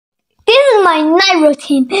you my night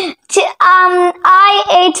routine.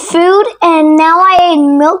 I ate food and now I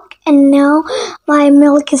ate milk and now my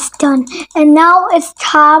milk is done. And now it's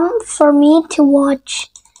time for me to watch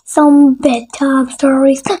some bedtime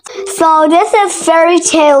stories. So this is fairy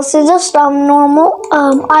tales. It's just normal.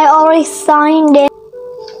 I already signed in.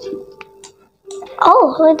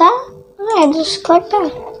 Oh, look at that. I just clicked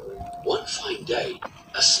that. One fine day,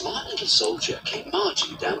 a smart little soldier came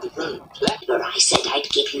marching down the road. Remember I said I'd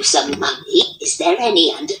give you some money? Is there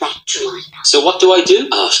any under that tree? So what do I do?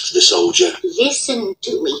 Asked the soldier. Listen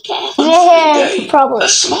to me carefully. Yeah, probably. A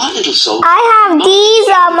smart little soldier. I have these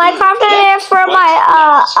my confidence for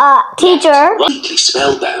my teacher. Rightly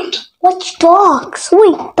spellbound. Which dogs?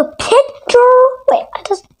 Wait, the picture? Wait, I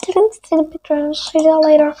just didn't see the picture. I'll see that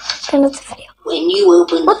later. Then it's a video. When you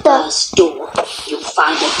open the first door, you'll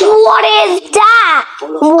find a dog. What is that?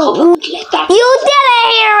 Full of copper. Let that You didn't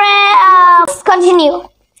hear it. Continue.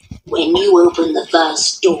 When you open the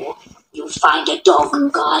first door, you'll find a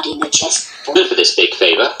dog guarding a chest. Good for this big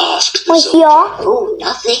favor? Asked the Wait, soldier. yeah. Oh,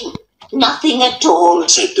 nothing. Nothing at all,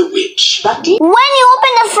 Said the witch. But When you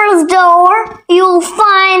open the first door, you'll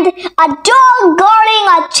find a dog guarding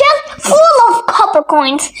a chest full of copper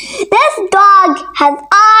coins. This dog has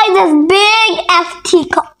eyes as big as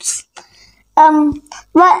teacups.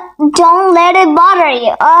 But don't let it bother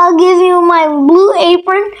you. I'll give you my blue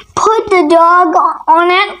apron. Put the dog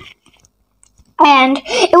on it, and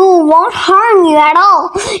it won't harm you at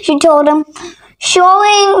all, she told him.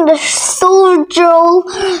 Showing the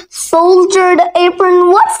soldier the apron.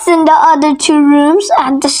 What's in the other two rooms?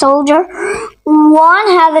 Asked the soldier. One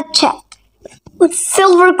has a chest with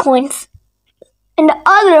silver coins, and the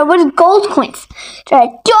other with gold coins. There are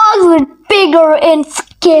dogs with bigger and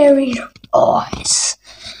scarier eyes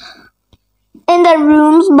in the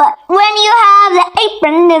rooms, but when you have the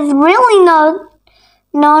apron, there's really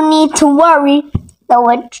no need to worry, the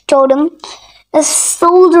witch told him. The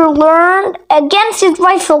soldier leaned against his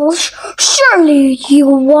rifle. Surely you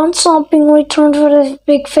want something in return for this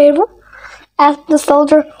big favor? Asked the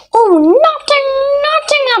soldier. Oh,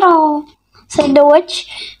 nothing at all, said the witch.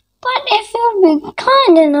 But if you'd be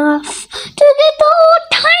kind enough to get the old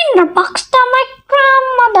Tinderbox that my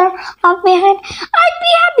grandmother left behind, I'd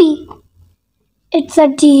be happy. It's a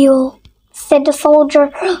deal, said the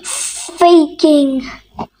soldier,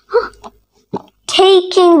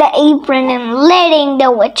 taking the apron and letting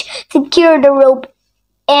the witch secure the rope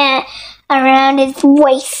around his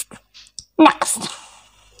waist. Next.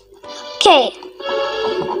 Okay.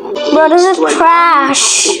 Bro, this is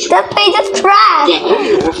trash. That page is trash. then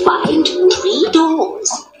you'll find 3 doors.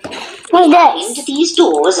 What's Behind this? these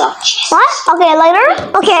doors are chests. What? Okay,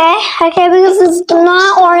 later? Okay, because it's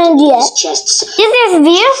not orange yet. These chests Is this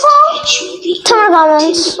beautiful? fetch me the Turn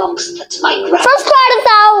comments. Tinderbox that my grandmother Subscribe us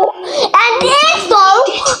out and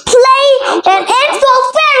play and install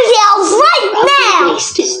fairy tales right now.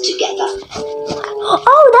 placed this together.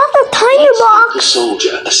 Oh, that's a tiny The box.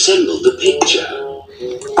 soldier assembled the picture.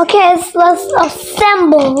 Okay, let's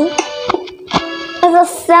assemble.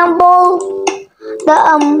 Let's assemble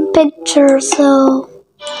the picture. So,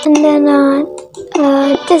 and then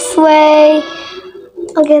this way.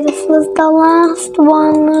 Okay, this was the last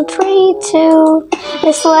one. 3, 2.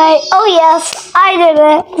 This way. Oh yes, I did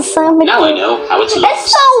it. The same picture. Now I know how it's looked.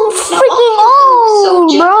 It's so freaking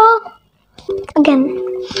old, bro. Again.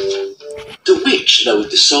 The witch lowered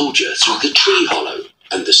the soldier through the tree hollow,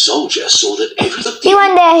 and the soldier saw that everything. He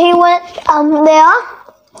went there. He went there.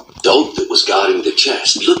 The dog that was guarding the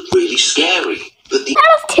chest looked really scary, but the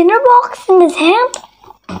Had a Tinderbox in his hand.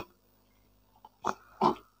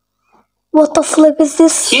 What the flip is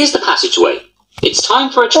this? Here's the passageway. It's time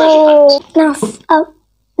for a treasure hunt. Now,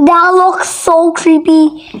 that looks so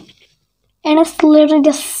creepy. And it's literally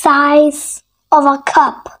the size of a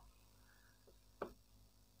cup.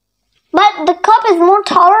 But the cup is more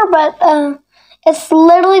taller, but it's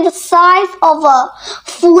literally the size of a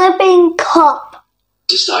flipping cup.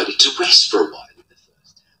 decided to rest for a while in the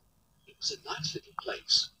first town. It was a nice little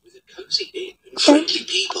place with a cozy inn and friendly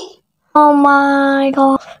people. Oh my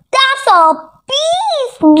god. That's a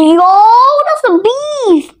beast, yo! That's a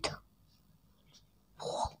beast!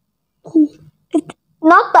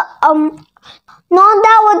 Not the, not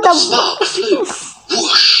that with A the... spark flew,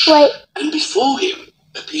 whoosh, Wait. and before him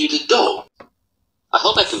appeared a dog. I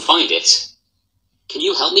hope I can find it. Can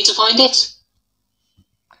you help me to find it?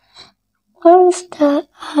 What is that?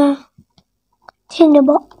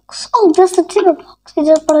 Tinderbox. Oh, that's the Tinderbox. You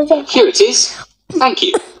just put it in. Here it is. Thank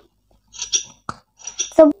you.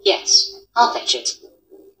 So, Yes, I'll fetch it.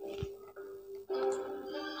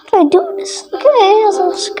 how do I do this? Okay, so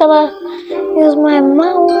I'm just gonna use my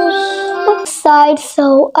mouse. inside,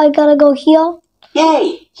 so I gotta go here.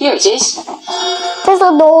 Yay! Here it is. There's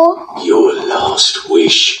a door. Your last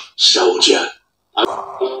wish, soldier.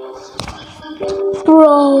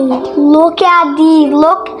 Bro, look at these.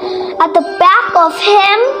 Look at the back of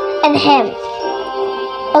him and him.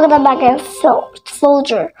 Look at the back of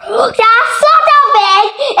soldier. That's not that big.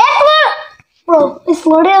 It's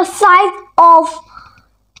literally the size of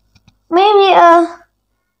maybe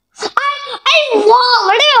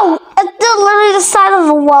wall. It's literally the size of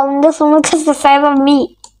a wall. And this one looks the size of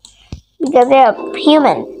me because they're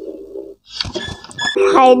human.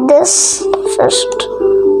 Hide this first.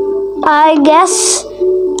 I guess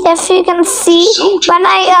if you can see when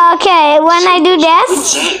I do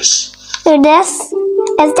this,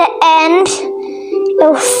 is the end. It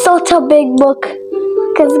was such a big book.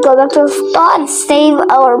 Let's go back to the start and save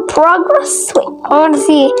our progress. Wait, I want to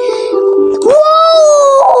see.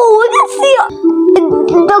 Whoa! We can see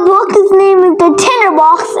the book's name is the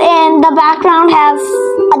Tinderbox, and the background has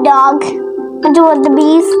a dog and two of the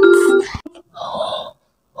beasts.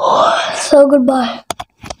 So goodbye.